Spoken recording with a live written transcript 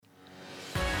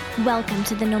Welcome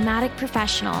to The Nomadic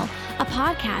Professional, a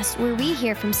podcast where we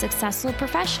hear from successful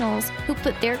professionals who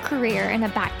put their career in a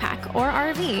backpack or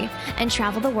RV and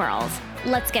travel the world.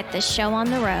 Let's get this show on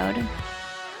the road.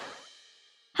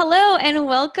 Hello and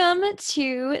welcome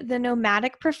to The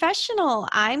Nomadic Professional.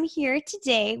 I'm here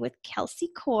today with Kelsey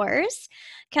Kohrs.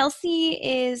 Kelsey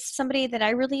is somebody that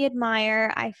I really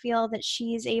admire. I feel that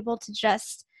she's able to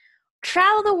just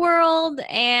travel the world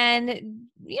and,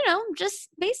 just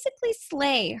basically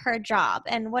slay her job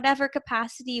in whatever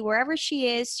capacity, wherever she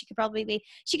is. She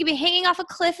could be hanging off a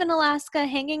cliff in Alaska,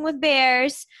 hanging with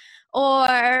bears, or,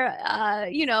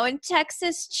 in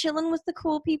Texas, chilling with the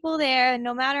cool people there. And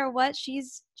no matter what,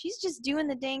 she's just doing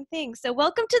the dang thing. So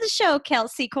welcome to the show,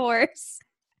 Kelsey Kohrs.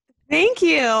 Thank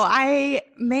you.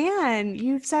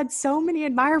 You've said so many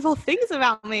admirable things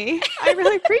about me. I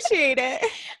really appreciate it.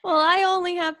 Well, I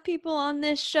only have people on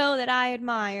this show that I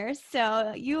admire.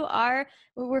 So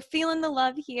we're feeling the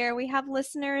love here. We have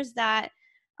listeners that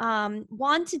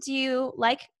want to do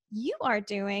like you are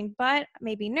doing, but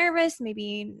maybe nervous,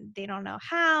 maybe they don't know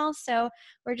how. So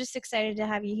we're just excited to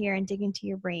have you here and dig into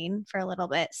your brain for a little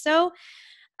bit. So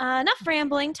enough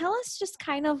rambling. Tell us just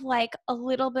kind of like a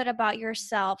little bit about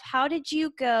yourself. How did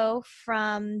you go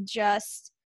from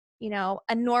just,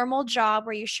 a normal job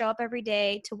where you show up every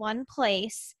day to one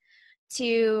place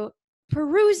to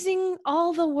perusing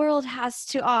all the world has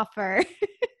to offer?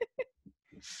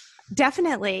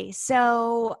 Definitely.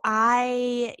 So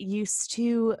I used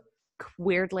to,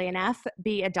 weirdly enough,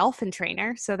 be a dolphin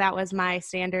trainer. So that was my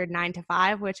standard 9 to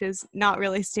 5, which is not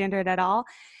really standard at all.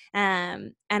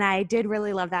 And I did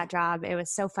really love that job. It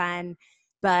was so fun,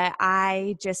 but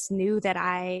I just knew that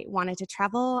I wanted to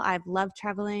travel. I've loved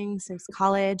traveling since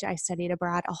college. I studied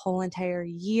abroad a whole entire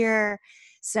year.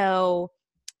 So,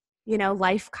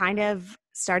 life kind of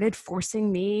started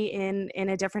forcing me in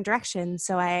a different direction.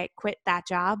 So I quit that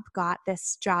job, got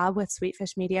this job with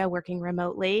Sweetfish Media working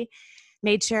remotely,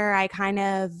 made sure I kind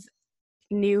of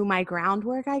knew my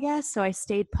groundwork, I guess. So I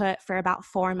stayed put for about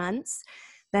 4 months.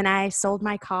 Then I sold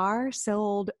my car,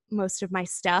 sold most of my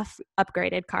stuff,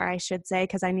 upgraded car, I should say,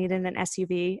 because I needed an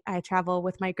SUV. I travel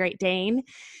with my Great Dane.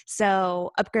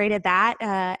 So upgraded that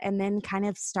and then kind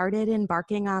of started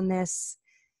embarking on this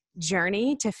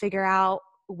journey to figure out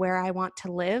where I want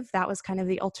to live. That was kind of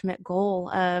the ultimate goal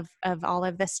of all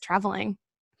of this traveling.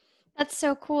 That's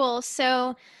so cool.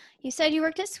 So you said you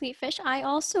worked at Sweetfish. I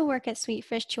also work at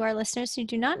Sweetfish. To our listeners who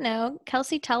do not know,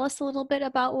 Kelsey, tell us a little bit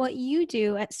about what you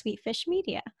do at Sweetfish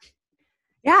Media.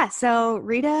 Yeah. So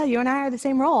Rita, you and I are the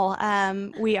same role.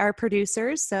 We are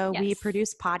producers. So Yes. We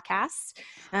produce podcasts.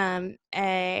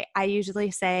 I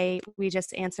usually say we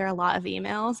just answer a lot of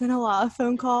emails and a lot of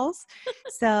phone calls.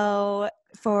 So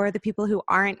for the people who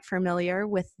aren't familiar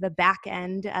with the back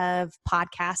end of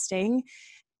podcasting,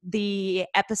 the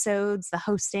episodes, the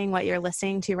hosting, what you're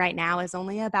listening to right now is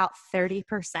only about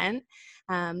 30%.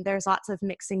 There's lots of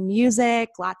mixing music,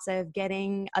 lots of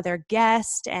getting other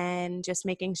guests, and just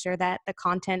making sure that the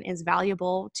content is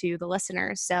valuable to the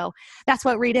listeners. So that's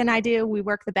what Rita and I do. We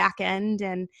work the back end,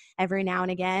 and every now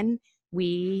and again,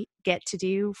 we get to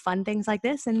do fun things like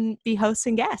this and be hosts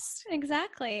and guests.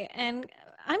 Exactly. And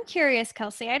I'm curious,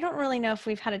 Kelsey, I don't really know if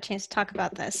we've had a chance to talk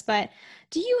about this, but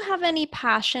do you have any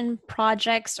passion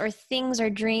projects or things or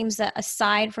dreams that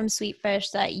aside from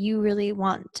Sweetfish that you really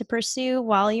want to pursue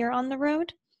while you're on the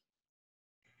road?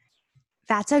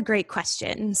 That's a great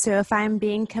question. So if I'm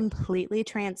being completely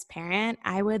transparent,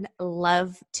 I would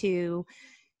love to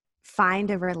find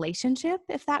a relationship,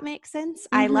 if that makes sense.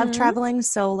 I love traveling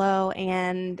solo,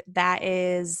 and that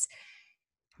is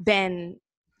been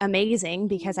amazing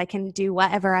because I can do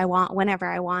whatever I want, whenever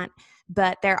I want.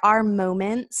 But there are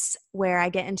moments where I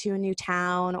get into a new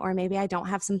town, or maybe I don't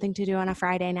have something to do on a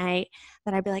Friday night,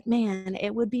 that I'd be like, man,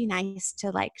 it would be nice to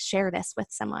like share this with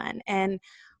someone. And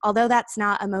although that's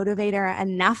not a motivator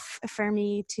enough for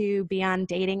me to be on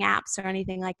dating apps or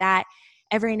anything like that,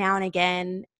 every now and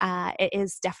again, it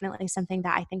is definitely something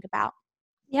that I think about.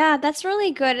 Yeah, that's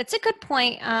really good. It's a good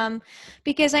point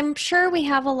because I'm sure we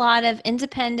have a lot of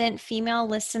independent female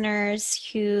listeners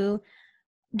who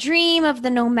dream of the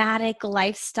nomadic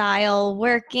lifestyle,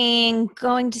 working,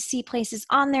 going to see places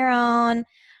on their own.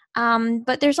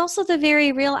 But there's also the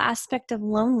very real aspect of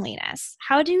loneliness.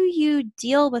 How do you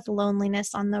deal with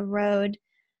loneliness on the road?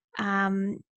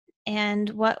 And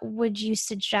what would you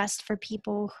suggest for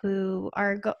people who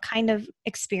are kind of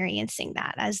experiencing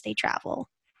that as they travel?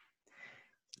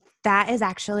 That is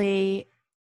actually,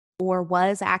 or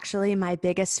was actually, my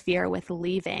biggest fear with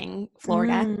leaving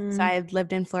Florida. So I had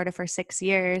lived in Florida for 6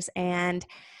 years, and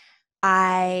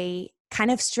I kind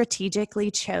of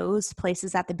strategically chose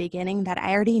places at the beginning that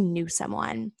I already knew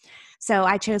someone. So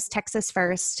I chose Texas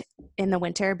first in the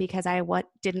winter because I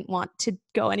didn't want to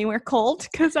go anywhere cold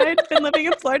because I had been living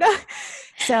in Florida.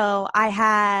 So I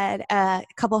had a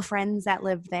couple of friends that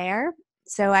lived there.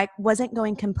 So I wasn't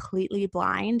going completely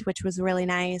blind, which was really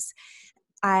nice.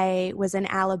 I was in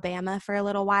Alabama for a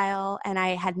little while, and I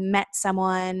had met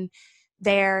someone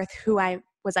there who I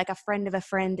was like a friend of a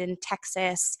friend in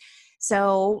Texas.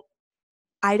 So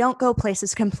I don't go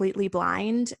places completely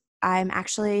blind. I'm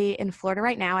actually in Florida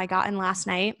right now. I got in last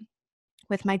night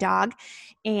with my dog,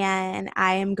 and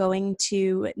I am going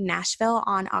to Nashville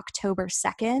on October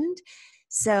 2nd.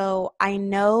 So I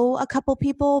know a couple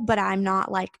people, but I'm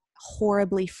not like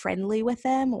horribly friendly with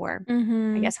them, or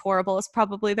I guess horrible is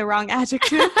probably the wrong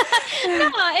adjective.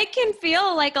 No, it can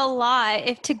feel like a lot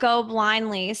if to go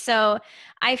blindly. So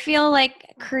I feel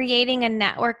like creating a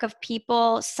network of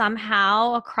people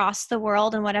somehow across the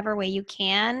world in whatever way you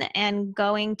can, and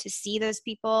going to see those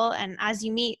people. And as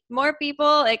you meet more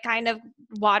people, it kind of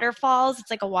waterfalls.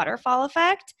 It's like a waterfall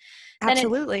effect.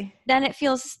 Absolutely. Then it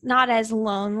feels not as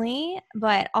lonely,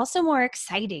 but also more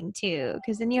exciting too,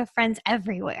 because then you have friends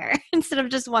everywhere instead of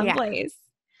just one place.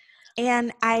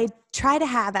 And I try to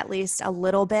have at least a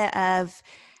little bit of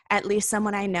at least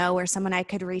someone I know or someone I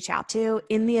could reach out to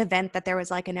in the event that there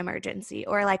was like an emergency,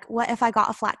 or like, what if I got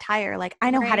a flat tire? Like, I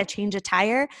know how to change a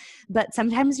tire, but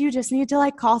sometimes you just need to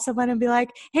like call someone and be like,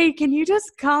 hey, can you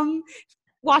just come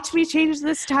watch me change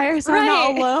this tire so I'm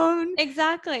not alone?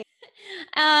 Exactly.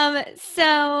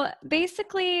 So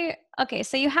basically, okay,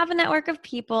 so you have a network of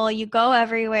people, you go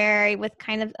everywhere with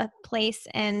kind of a place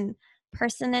and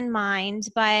person in mind,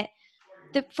 but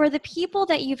for the people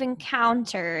that you've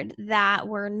encountered that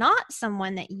were not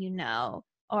someone that you know,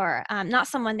 or not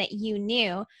someone that you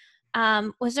knew,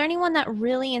 was there anyone that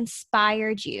really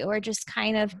inspired you or just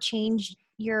kind of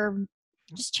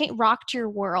rocked your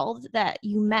world that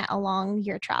you met along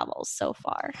your travels so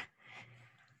far?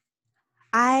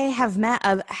 I have met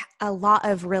a lot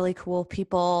of really cool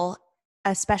people,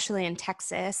 especially in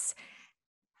Texas.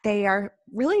 They are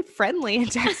really friendly in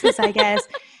Texas, I guess.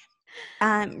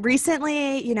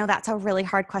 Recently, that's a really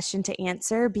hard question to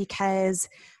answer because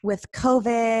with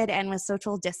COVID and with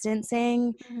social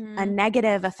distancing, a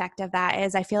negative effect of that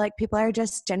is I feel like people are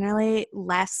just generally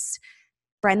less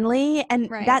friendly, and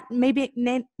that maybe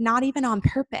not even on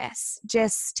purpose,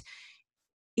 just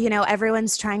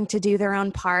everyone's trying to do their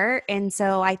own part. And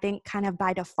so I think kind of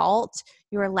by default,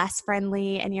 you're less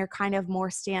friendly and you're kind of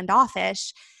more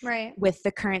standoffish with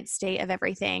the current state of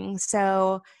everything.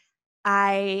 So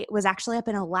I was actually up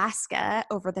in Alaska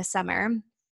over the summer.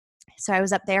 So I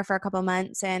was up there for a couple of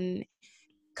months, and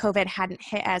COVID hadn't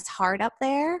hit as hard up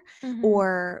there,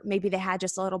 or maybe they had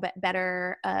just a little bit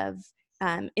better of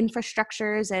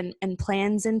infrastructures and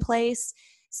plans in place.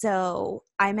 So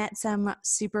I met some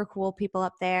super cool people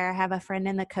up there. I have a friend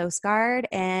in the Coast Guard,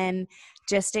 and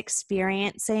just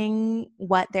experiencing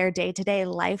what their day-to-day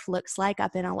life looks like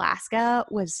up in Alaska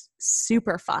was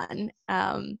super fun.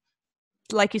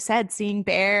 Like you said, seeing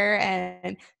bear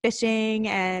and fishing,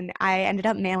 and I ended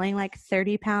up mailing like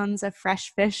 30 pounds of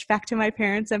fresh fish back to my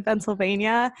parents in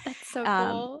Pennsylvania. That's so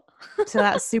cool. So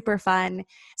that was super fun.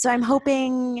 So I'm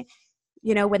hoping,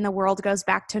 when the world goes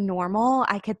back to normal,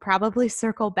 I could probably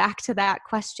circle back to that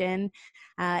question.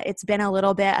 It's been a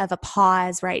little bit of a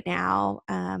pause right now,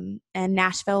 and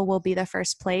Nashville will be the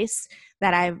first place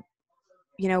that I've,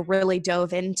 really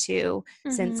dove into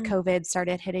since COVID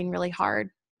started hitting really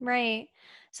hard. Right.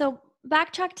 So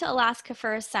backtrack to Alaska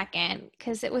for a second,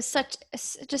 because it was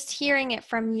just hearing it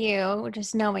from you,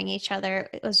 just knowing each other,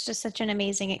 it was just such an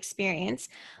amazing experience.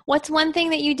 What's one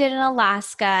thing that you did in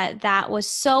Alaska that was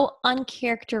so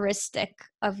uncharacteristic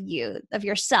of you, of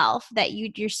yourself, that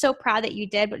you're so proud that you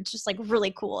did, but it's just like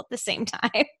really cool at the same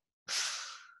time?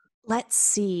 Let's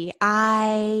see.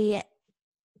 I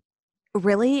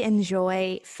really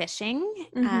enjoy fishing.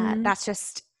 That's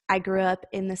just, I grew up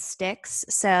in the sticks,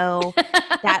 so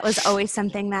that was always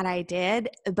something that I did.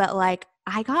 But like,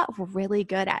 I got really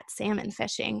good at salmon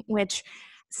fishing, which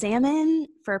salmon,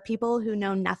 for people who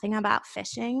know nothing about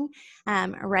fishing,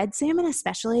 red salmon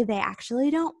especially, they actually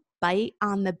don't bite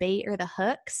on the bait or the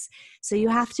hooks. So you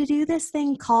have to do this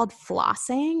thing called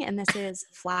flossing, and this is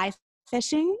fly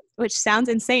fishing, which sounds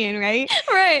insane, right?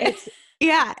 Right.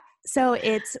 So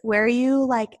it's where you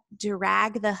like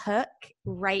drag the hook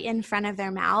right in front of their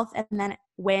mouth, and then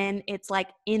when it's like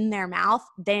in their mouth,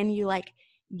 then you like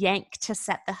yank to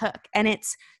set the hook. And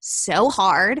it's so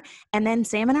hard. And then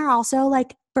salmon are also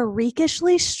like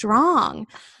freakishly strong.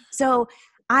 So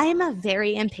I'm a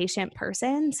very impatient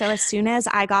person. So as soon as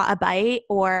I got a bite,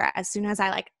 or as soon as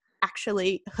I like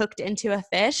actually hooked into a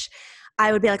fish,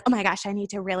 I would be like, oh my gosh, I need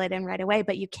to reel it in right away.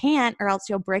 But you can't, or else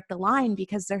you'll break the line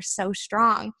because they're so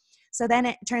strong. So then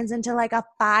it turns into like a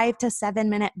 5 to 7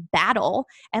 minute battle.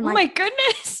 And Oh like, my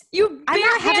goodness. You I'm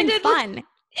not having barehandedly fun.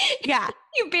 Yeah.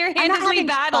 you I'm not barehandedly having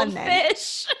battled fun then.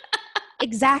 fish.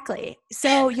 Exactly.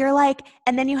 So you're like,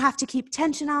 and then you have to keep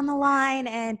tension on the line,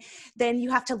 and then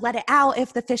you have to let it out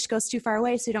if the fish goes too far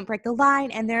away so you don't break the line.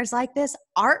 And there's like this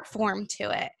art form to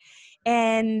it.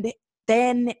 And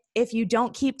then if you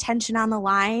don't keep tension on the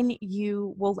line,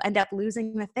 you will end up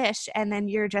losing the fish. And then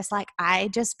you're just like, I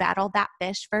just battled that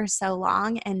fish for so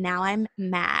long, and now I'm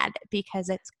mad because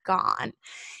it's gone.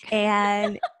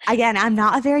 And again, I'm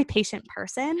not a very patient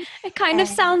person. It kind of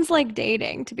And sounds like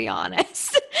dating, to be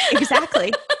honest.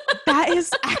 exactly. That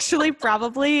is actually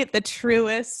probably the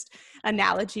truest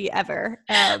analogy ever.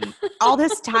 All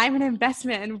this time and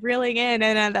investment and reeling in,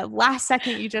 and at the last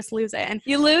second, you just lose it. And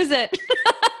You lose it.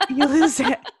 you lose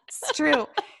it. It's true.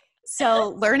 So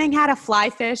learning how to fly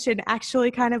fish and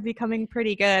actually kind of becoming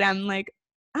pretty good, I'm like,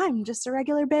 I'm just a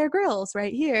regular Bear Grylls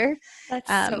right here. That's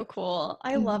so cool.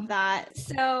 I love Mhm. that.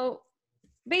 So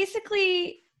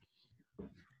basically,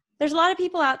 there's a lot of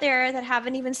people out there that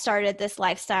haven't even started this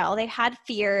lifestyle. They've had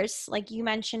fears. Like you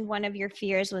mentioned, one of your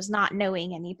fears was not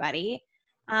knowing anybody.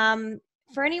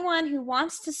 For anyone who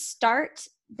wants to start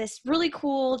this really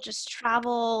cool, just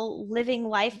travel, living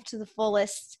life to the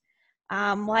fullest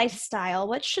lifestyle,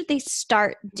 what should they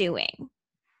start doing?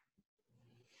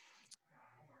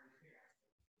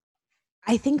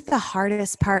 I think the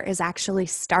hardest part is actually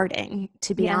starting,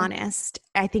 to be Yeah. honest.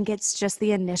 I think it's just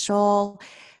the initial.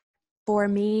 For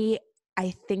me,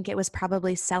 I think it was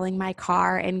probably selling my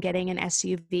car and getting an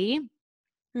SUV.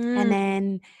 And Mm.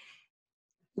 then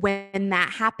when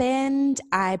that happened,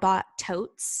 I bought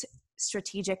totes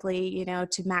strategically,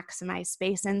 to maximize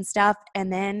space and stuff.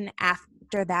 And then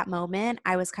after that moment,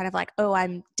 I was kind of like, oh,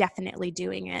 I'm definitely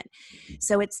doing it.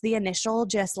 So it's the initial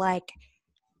just like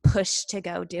push to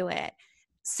go do it.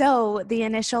 So the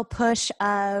initial push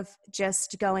of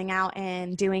just going out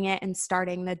and doing it and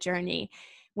starting the journey.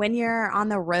 When you're on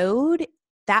the road,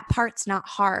 that part's not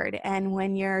hard. And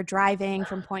when you're driving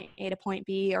from point A to point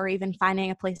B, or even finding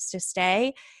a place to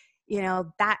stay,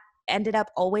 that ended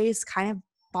up always kind of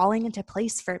falling into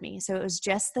place for me. So it was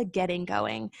just the getting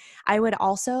going. I would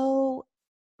also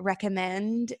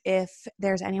recommend, if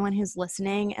there's anyone who's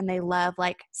listening and they love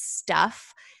like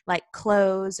stuff like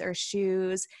clothes or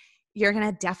shoes, you're going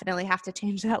to definitely have to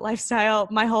change that lifestyle.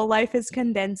 My whole life is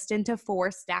condensed into 4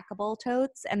 stackable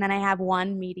totes. And then I have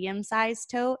 1 medium-sized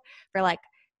tote for like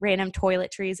random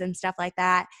toiletries and stuff like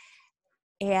that.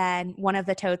 And one of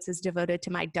the totes is devoted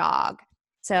to my dog.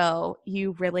 So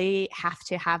you really have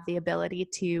to have the ability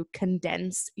to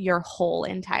condense your whole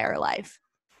entire life.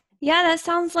 Yeah, that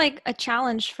sounds like a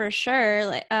challenge for sure.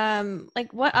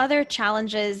 Like what other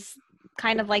challenges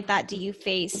kind of like that do you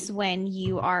face when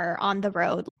you are on the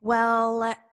road?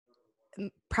 Well,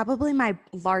 probably my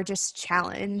largest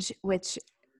challenge, which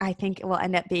I think will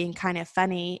end up being kind of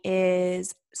funny,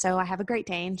 is so I have a Great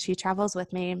Dane. She travels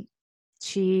with me.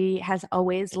 She has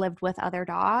always lived with other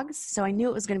dogs. So I knew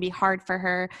it was going to be hard for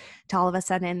her to all of a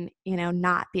sudden,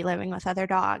 not be living with other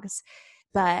dogs.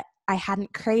 But I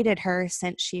hadn't crated her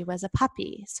since she was a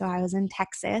puppy. So I was in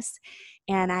Texas,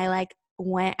 and I like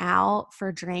went out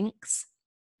for drinks,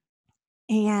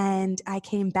 and I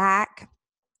came back.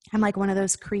 I'm like one of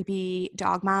those creepy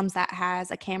dog moms that has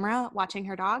a camera watching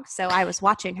her dog. So I was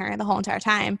watching her the whole entire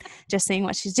time, just seeing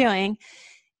what she's doing.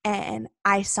 And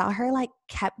I saw her like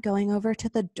kept going over to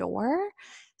the door.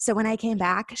 So when I came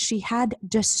back, she had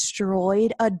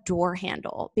destroyed a door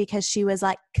handle because she was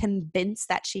like convinced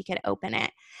that she could open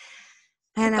it.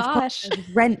 And of course, Gosh. I was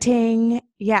renting.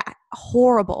 Yeah,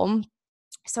 horrible.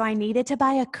 So I needed to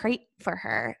buy a crate for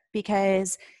her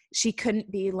because she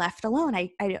couldn't be left alone.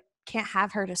 I can't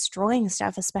have her destroying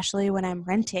stuff, especially when I'm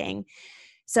renting.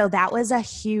 So that was a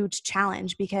huge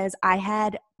challenge because I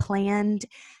had planned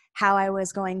how I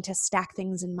was going to stack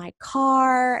things in my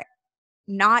car,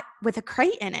 not with a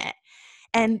crate in it.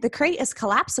 And the crate is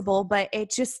collapsible, but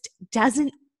it just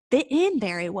doesn't fit in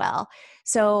very well.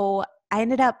 So I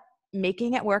ended up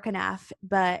making it work enough.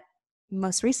 But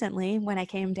most recently, when I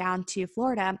came down to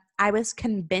Florida, I was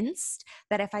convinced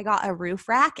that if I got a roof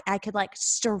rack, I could like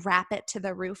strap it to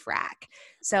the roof rack.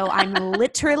 So I'm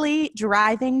literally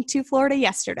driving to Florida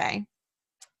yesterday,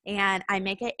 and I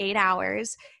make it 8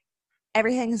 hours.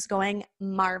 Everything's going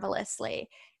marvelously.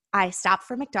 I stopped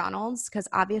for McDonald's because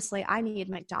obviously I need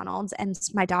McDonald's and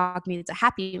my dog needs a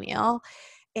Happy Meal.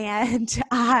 And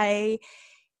I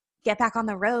get back on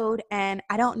the road, and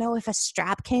I don't know if a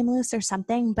strap came loose or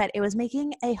something, but it was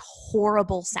making a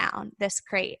horrible sound, this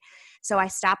crate. So I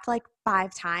stopped like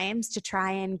 5 times to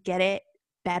try and get it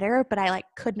better, but I like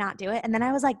could not do it. And then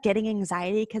I was like getting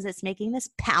anxiety because it's making this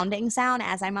pounding sound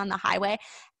as I'm on the highway.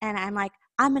 And I'm like,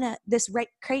 this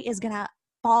crate is gonna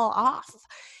fall off.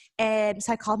 And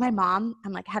so I called my mom.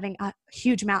 I'm like having a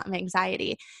huge amount of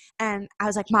anxiety. And I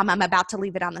was like, Mom, I'm about to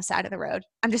leave it on the side of the road.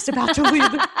 I'm just about to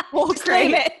leave the whole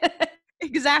crate.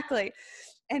 Exactly.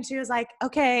 And she was like,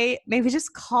 okay, maybe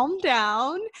just calm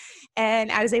down.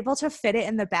 And I was able to fit it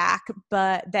in the back,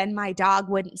 but then my dog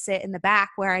wouldn't sit in the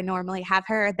back where I normally have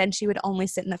her. Then she would only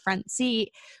sit in the front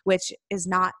seat, which is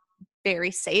not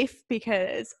very safe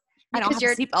because I don't have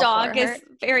a seatbelt for her. Your dog is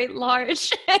very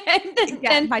large.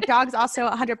 Yeah, my dog's also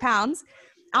 100 pounds.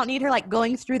 I don't need her like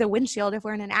going through the windshield if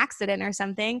we're in an accident or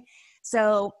something.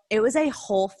 So it was a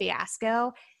whole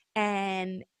fiasco.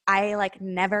 And I like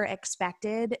never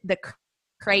expected the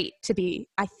crate to be,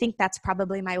 I think that's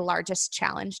probably my largest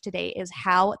challenge today is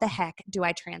how the heck do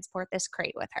I transport this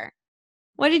crate with her?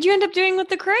 What did you end up doing with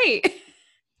the crate?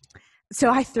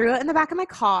 So I threw it in the back of my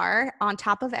car on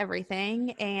top of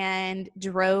everything and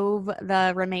drove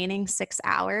the remaining 6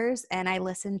 hours. And I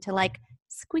listened to like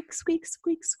squeak, squeak,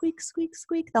 squeak, squeak, squeak,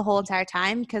 squeak the whole entire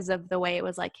time because of the way it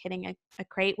was like hitting a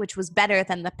crate, which was better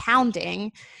than the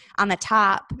pounding on the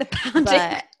top. The pounding.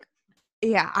 But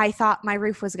yeah, I thought my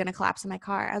roof was going to collapse in my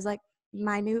car. I was like,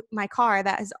 my car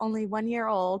that is only 1 year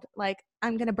old, like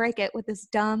I'm going to break it with this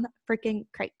dumb freaking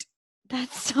crate.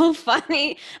 That's so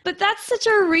funny. But that's such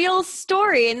a real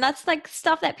story. And that's like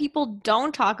stuff that people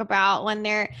don't talk about when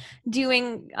they're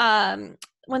doing,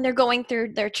 when they're going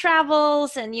through their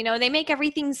travels and, you know, they make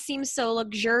everything seem so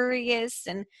luxurious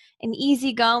and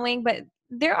easygoing, but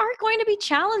there are going to be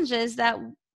challenges that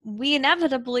we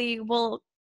inevitably will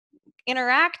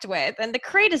interact with. And the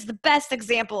crate is the best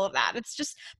example of that. It's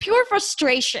just pure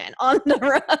frustration on the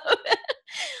road.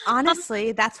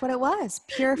 Honestly, that's what it was.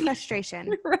 Pure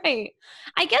frustration. Right.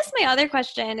 I guess my other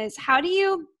question is how do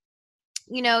you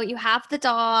you have the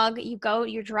dog,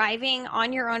 you're driving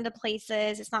on your own to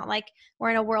places. It's not like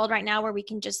we're in a world right now where we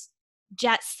can just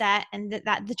jet set and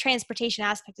that the transportation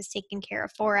aspect is taken care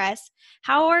of for us.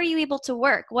 How are you able to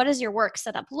work? What does your work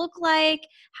setup look like?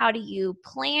 How do you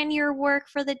plan your work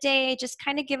for the day? Just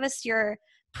kind of give us your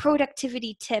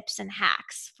productivity tips and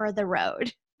hacks for the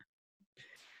road.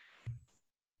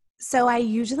 So I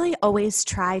usually always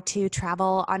try to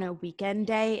travel on a weekend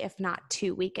day, if not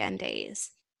 2 weekend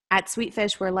days. At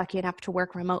Sweetfish, we're lucky enough to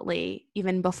work remotely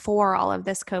even before all of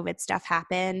this COVID stuff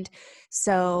happened.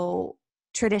 So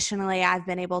traditionally, I've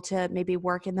been able to maybe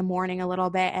work in the morning a little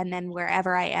bit, and then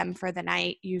wherever I am for the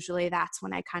night, usually that's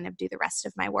when I kind of do the rest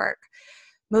of my work.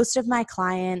 Most of my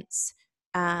clients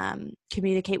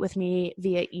communicate with me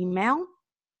via email.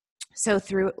 So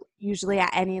through usually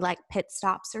at any like pit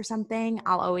stops or something,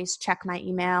 I'll always check my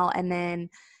email and then,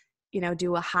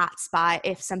 do a hotspot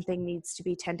if something needs to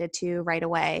be tended to right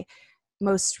away.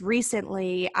 Most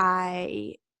recently,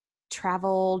 I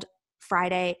traveled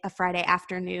a Friday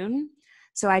afternoon.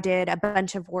 So I did a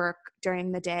bunch of work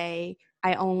during the day.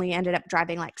 I only ended up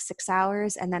driving like 6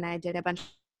 hours, and then I did a bunch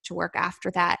of work after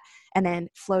that and then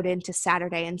flowed into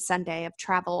Saturday and Sunday of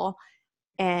travel.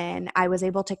 And I was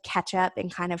able to catch up and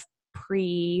kind of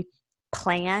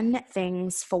pre-plan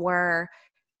things for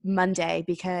Monday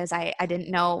because I didn't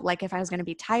know like if I was going to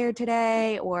be tired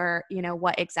today or,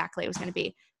 what exactly it was going to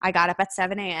be. I got up at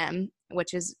 7 a.m.,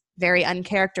 which is very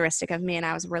uncharacteristic of me. And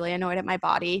I was really annoyed at my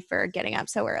body for getting up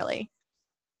so early.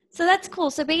 So that's cool.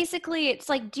 So basically it's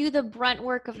like do the brunt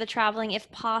work of the traveling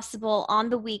if possible on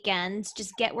the weekends,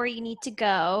 just get where you need to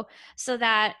go so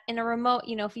that in a remote,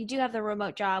 if you do have the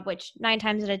remote job, which 9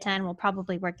 times out of 10 we're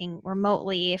probably working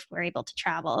remotely if we're able to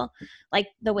travel like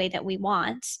the way that we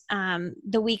want.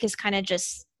 The week is kind of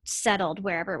just settled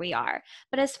wherever we are.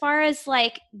 But as far as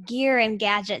like gear and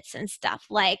gadgets and stuff,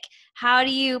 like how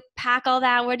do you pack all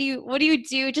that? What do you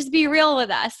do? Just be real with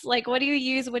us. Like what do you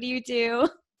use? What do you do?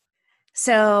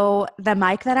 So the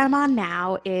mic that I'm on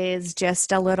now is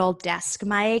just a little desk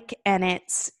mic, and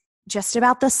it's just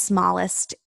about the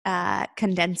smallest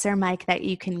condenser mic that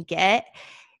you can get.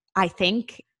 I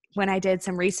think when I did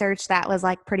some research, that was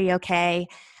like pretty okay.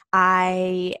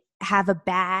 I have a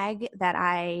bag that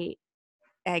I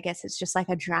guess it's just like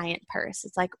a giant purse.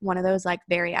 It's like one of those like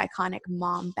very iconic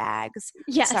mom bags.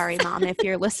 Yes. Sorry, Mom, if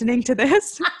you're listening to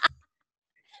this.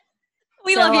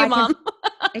 We love you, Mom.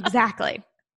 Exactly.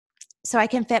 So I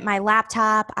can fit my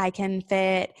laptop, I can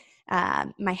fit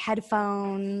my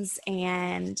headphones,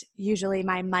 and usually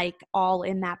my mic all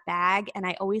in that bag. And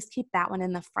I always keep that one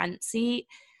in the front seat.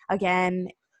 Again,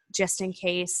 just in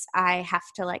case I have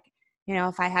to like,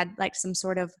 if I had like some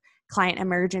sort of client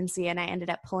emergency and I ended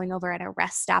up pulling over at a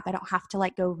rest stop, I don't have to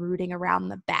like go rooting around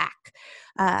the back.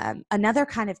 Another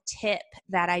kind of tip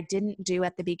that I didn't do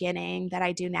at the beginning that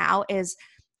I do now is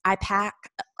I pack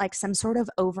like some sort of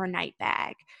overnight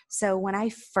bag. So when I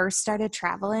first started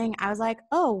traveling, I was like,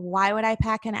 oh, why would I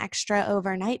pack an extra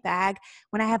overnight bag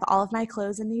when I have all of my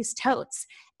clothes in these totes?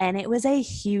 And it was a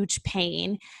huge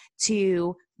pain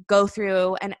to go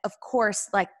through. And of course,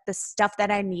 like the stuff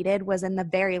that I needed was in the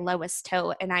very lowest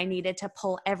tote and I needed to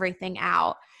pull everything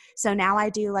out. So now I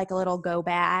do like a little go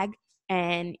bag.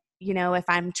 And, if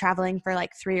I'm traveling for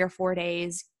like 3 or 4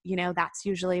 days, that's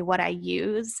usually what I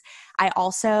use. I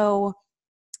also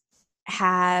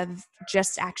have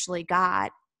just actually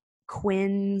got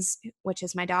Quinn's, which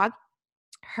is my dog,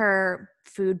 her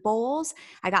food bowls.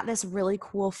 I got this really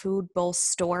cool food bowl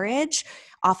storage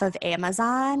off of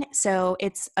Amazon. So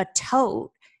it's a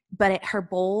tote, but her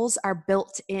bowls are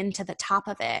built into the top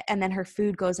of it. And then her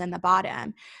food goes in the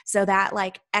bottom. So that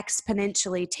like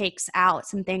exponentially takes out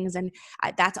some things. And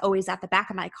that's always at the back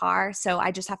of my car. So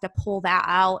I just have to pull that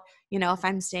out, if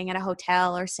I'm staying at a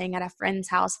hotel or staying at a friend's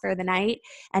house for the night,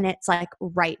 and it's like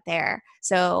right there.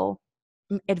 So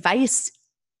advice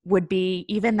would be,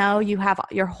 even though you have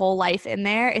your whole life in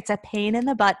there, it's a pain in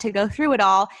the butt to go through it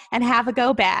all and have a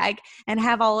go bag and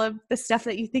have all of the stuff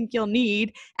that you think you'll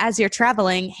need as you're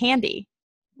traveling handy.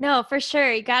 No, for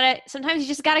sure. Sometimes you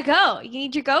just gotta go. You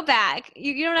need your go bag.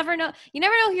 You don't ever know. You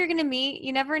never know who you're going to meet.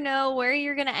 You never know where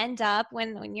you're going to end up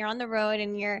when you're on the road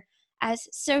and you're as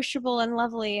sociable and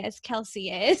lovely as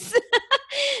Kelsey is.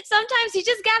 Sometimes you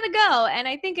just gotta go. And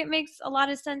I think it makes a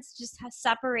lot of sense to just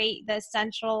separate the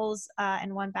essentials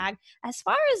in one bag. As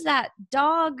far as that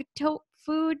dog tote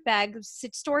food bag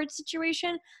storage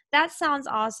situation, that sounds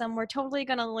awesome. We're totally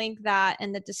going to link that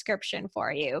in the description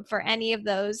for you for any of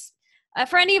those,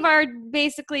 for any of our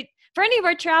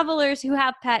travelers who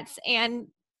have pets and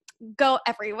go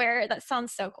everywhere. That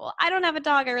sounds so cool. I don't have a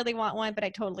dog. I really want one, but I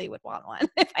totally would want one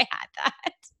if I had that.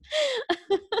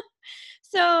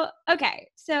 Okay.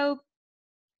 So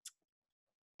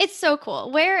it's so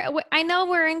cool. I know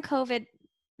we're in COVID.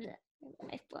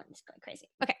 My phone is going crazy.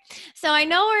 Okay. So I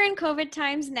know we're in COVID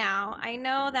times now. I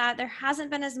know that there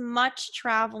hasn't been as much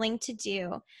traveling to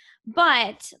do,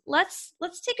 but let's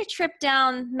take a trip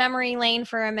down memory lane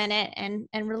for a minute and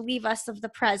relieve us of the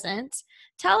present.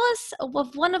 Tell us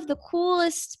of one of the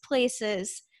coolest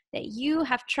places that you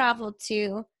have traveled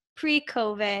to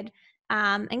pre-COVID,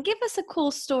 and give us a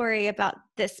cool story about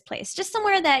this place. Just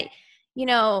somewhere that,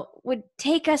 would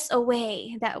take us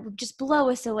away, that would just blow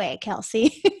us away,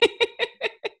 Kelsey.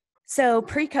 So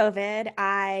pre-COVID,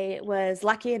 I was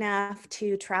lucky enough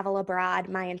to travel abroad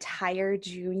my entire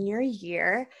junior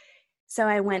year. So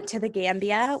I went to the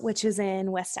Gambia, which is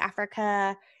in West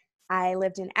Africa. I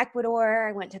lived in Ecuador.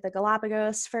 I went to the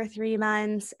Galapagos for 3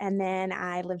 months, and then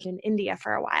I lived in India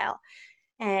for a while.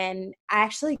 And I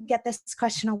actually get this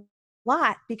question a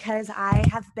lot because I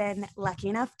have been lucky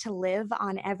enough to live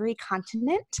on every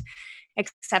continent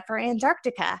except for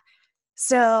Antarctica.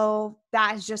 So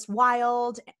that is just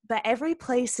wild, but every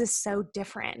place is so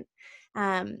different.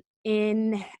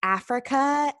 In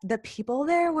Africa, the people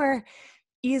there were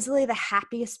easily the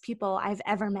happiest people I've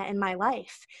ever met in my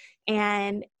life.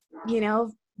 And,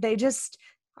 they just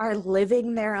are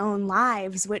living their own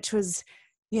lives, which was,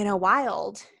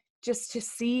 wild just to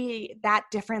see that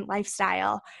different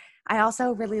lifestyle. I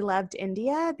also really loved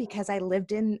India because I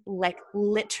lived in like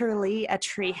literally a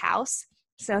tree house.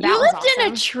 So that you was lived awesome.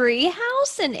 in a tree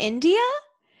house in India?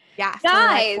 Yeah,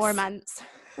 Guys, for like 4 months.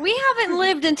 We haven't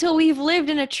lived until we've lived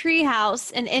in a tree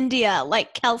house in India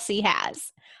like Kelsey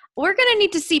has. We're going to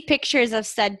need to see pictures of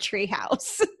said tree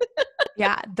house.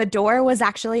 Yeah, the door was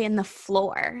actually in the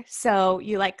floor. So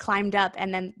you like climbed up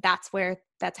and then that's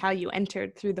how you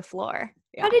entered through the floor.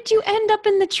 Yeah. How did you end up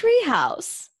in the tree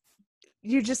house?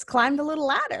 You just climbed a little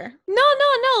ladder. No.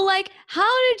 Like,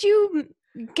 how did you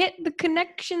get the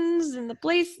connections and the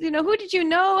place? Who did you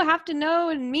have to know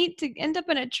and meet to end up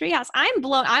in a treehouse?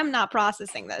 I'm not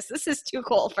processing this. This is too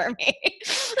cool for me.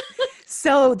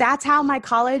 So that's how my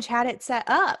college had it set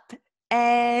up.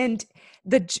 And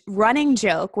the running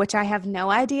joke, which I have no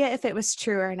idea if it was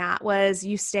true or not, was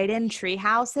you stayed in tree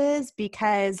houses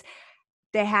because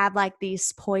they have like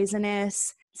these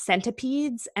poisonous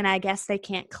centipedes and I guess they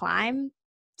can't climb,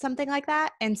 something like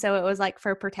that. And so it was like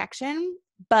for protection.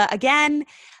 But again,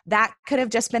 that could have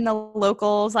just been the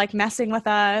locals like messing with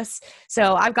us.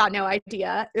 So I've got no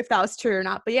idea if that was true or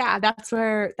not. But yeah, that's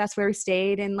where we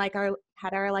stayed and like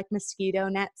had our like mosquito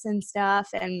nets and stuff.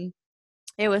 And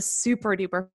it was super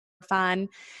duper fun.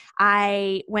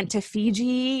 I went to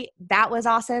Fiji. That was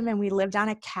awesome. And we lived on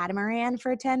a catamaran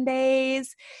for 10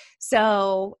 days.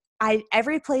 So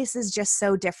every place is just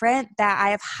so different that I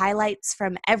have highlights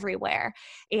from everywhere.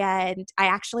 And I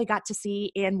actually got to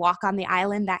see and walk on the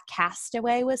island that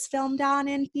Castaway was filmed on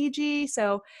in Fiji.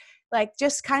 So like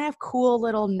just kind of cool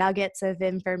little nuggets of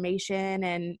information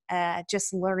and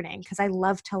just learning, because I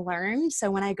love to learn.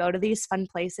 So when I go to these fun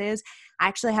places, I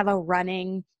actually have a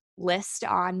running list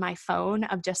on my phone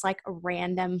of just like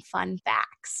random fun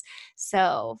facts.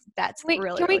 So that's really, can we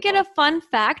really get cool. a fun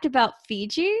fact about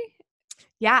Fiji?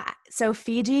 Yeah. So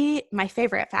Fiji, my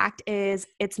favorite fact is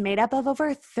it's made up of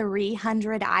over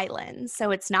 300 islands.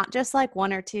 So it's not just like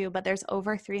one or two, but there's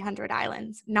over 300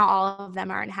 islands. Not all of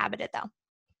them are inhabited though.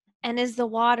 And is the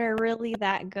water really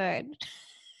that good?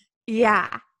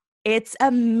 Yeah, it's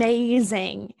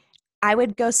amazing. I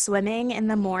would go swimming in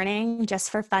the morning just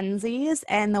for funsies,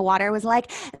 and the water was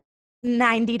like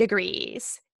 90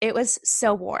 degrees. It was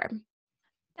so warm.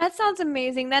 That sounds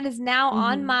amazing. That is now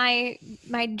on my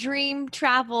dream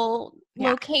travel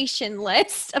location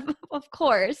list, of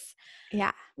course.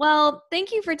 Yeah. Well,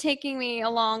 thank you for taking me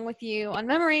along with you on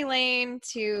memory lane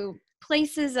to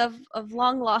places of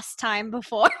long lost time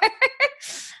before.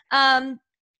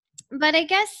 But I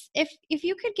guess if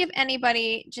you could give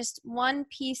anybody just one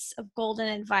piece of golden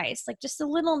advice, like just a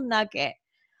little nugget,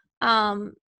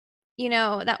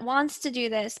 that wants to do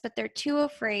this, but they're too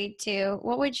afraid to,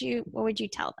 what would you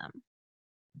tell them?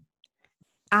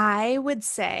 I would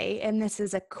say, and this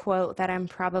is a quote that I'm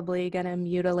probably going to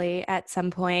mutilate at some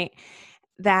point,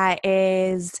 that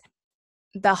is,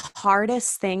 the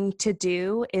hardest thing to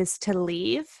do is to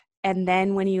leave. And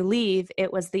then when you leave,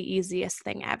 it was the easiest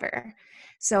thing ever.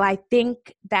 So I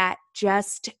think that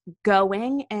just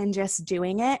going and just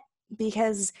doing it,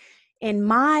 because in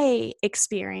my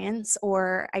experience,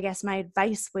 or I guess my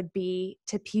advice would be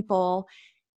to people,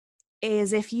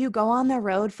 is if you go on the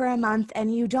road for a month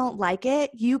and you don't like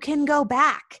it, you can go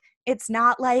back. It's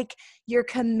not like you're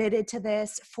committed to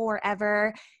this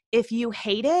forever. If you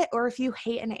hate it, or if you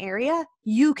hate an area,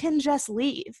 you can just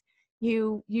leave.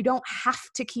 You don't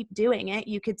have to keep doing it.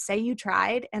 You could say you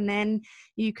tried, and then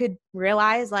you could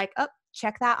realize like, oh,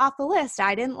 check that off the list.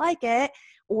 I didn't like it.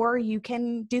 Or you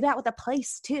can do that with a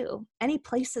place too. Any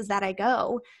places that I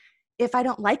go, if I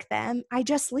don't like them, I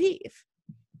just leave.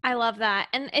 I love that.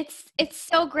 And it's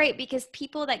so great because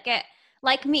people that get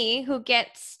like me, who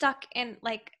get stuck in,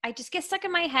 like, I just get stuck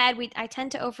in my head. I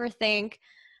tend to overthink.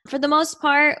 For the most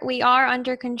part, we are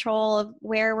under control of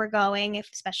where we're going,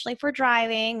 especially if we're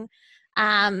driving.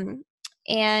 And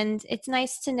it's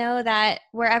nice to know that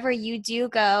wherever you do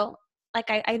go,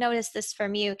 like I noticed this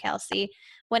from you, Kelsey,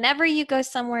 whenever you go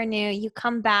somewhere new, you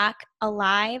come back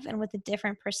alive and with a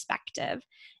different perspective.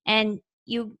 And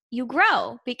you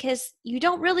grow, because you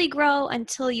don't really grow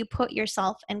until you put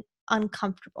yourself in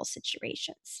uncomfortable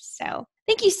situations. So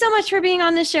thank you so much for being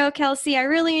on the show, Kelsey. I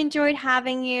really enjoyed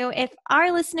having you. If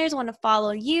our listeners want to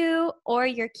follow you or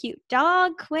your cute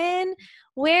dog, Quinn,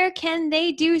 where can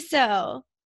they do so?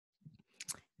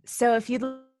 So if you'd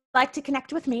like to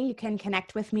connect with me, you can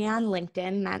connect with me on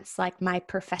LinkedIn. That's like my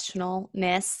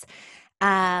professionalness.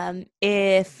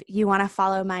 If you want to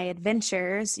follow my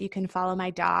adventures, you can follow my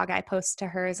dog. I post to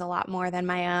hers a lot more than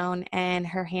my own, and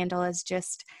her handle is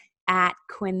just at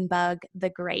Quinnbug the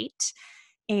Great.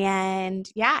 And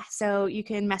yeah, so you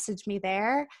can message me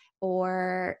there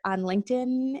or on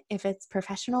LinkedIn if it's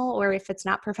professional, or if it's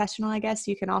not professional, I guess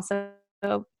you can also,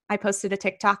 I posted a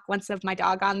TikTok once of my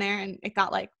dog on there and it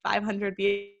got like 500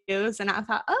 views. And I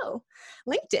thought, oh,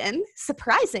 LinkedIn,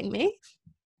 surprising me.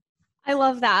 I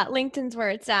love that. LinkedIn's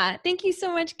where it's at. Thank you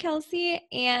so much, Kelsey.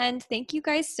 And thank you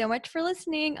guys so much for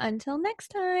listening. Until next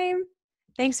time.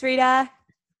 Thanks, Rita.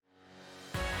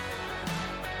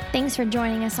 Thanks for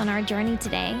joining us on our journey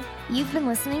today. You've been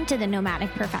listening to The Nomadic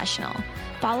Professional.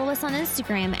 Follow us on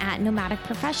Instagram at Nomadic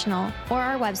Professional or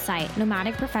our website,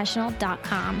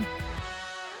 nomadicprofessional.com.